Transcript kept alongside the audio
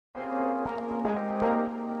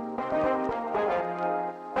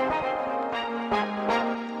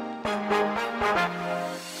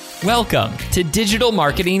Welcome to Digital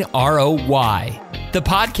Marketing ROI, the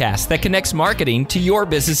podcast that connects marketing to your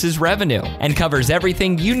business's revenue and covers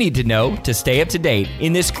everything you need to know to stay up to date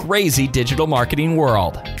in this crazy digital marketing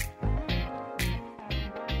world.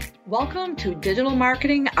 Welcome to Digital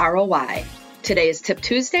Marketing ROI. Today is Tip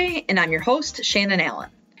Tuesday, and I'm your host, Shannon Allen.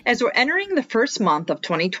 As we're entering the first month of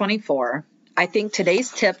 2024, I think today's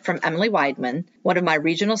tip from Emily Weidman, one of my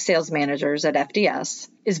regional sales managers at FDS,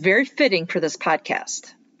 is very fitting for this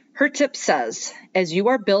podcast. Her tip says, as you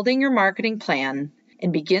are building your marketing plan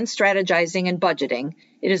and begin strategizing and budgeting,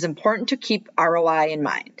 it is important to keep ROI in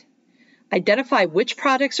mind. Identify which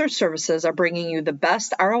products or services are bringing you the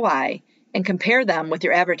best ROI and compare them with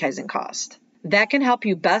your advertising cost. That can help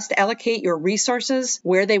you best allocate your resources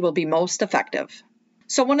where they will be most effective.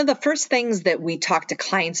 So one of the first things that we talk to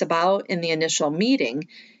clients about in the initial meeting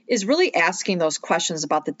is really asking those questions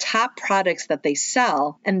about the top products that they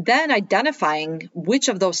sell and then identifying which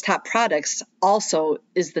of those top products also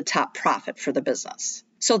is the top profit for the business.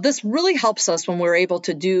 So this really helps us when we're able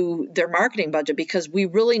to do their marketing budget because we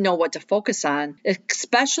really know what to focus on,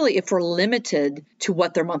 especially if we're limited to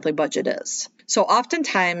what their monthly budget is. So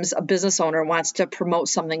oftentimes a business owner wants to promote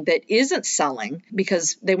something that isn't selling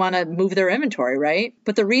because they want to move their inventory, right?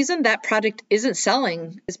 But the reason that product isn't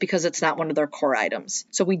selling is because it's not one of their core items.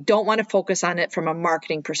 So we don't want to focus on it from a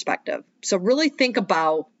marketing perspective. So really think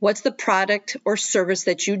about what's the product or service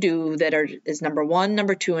that you do that is number one,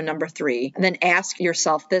 number two, and number three, and then ask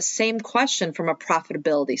yourself this same question from a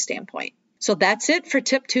profitability standpoint. So that's it for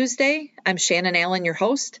Tip Tuesday. I'm Shannon Allen, your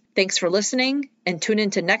host. Thanks for listening, and tune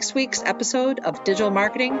into next week's episode of Digital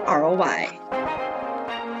Marketing ROI.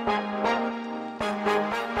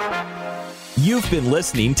 You've been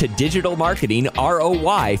listening to Digital Marketing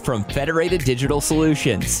ROI from Federated Digital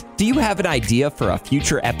Solutions. Do you have an idea for a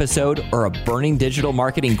future episode or a burning digital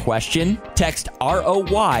marketing question? Text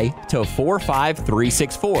ROI to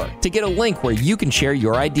 45364 to get a link where you can share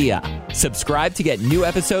your idea. Subscribe to get new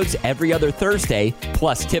episodes every other Thursday,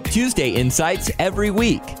 plus Tip Tuesday insights every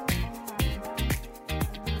week.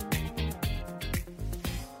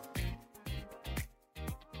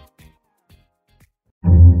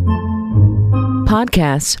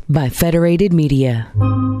 Podcasts by Federated Media.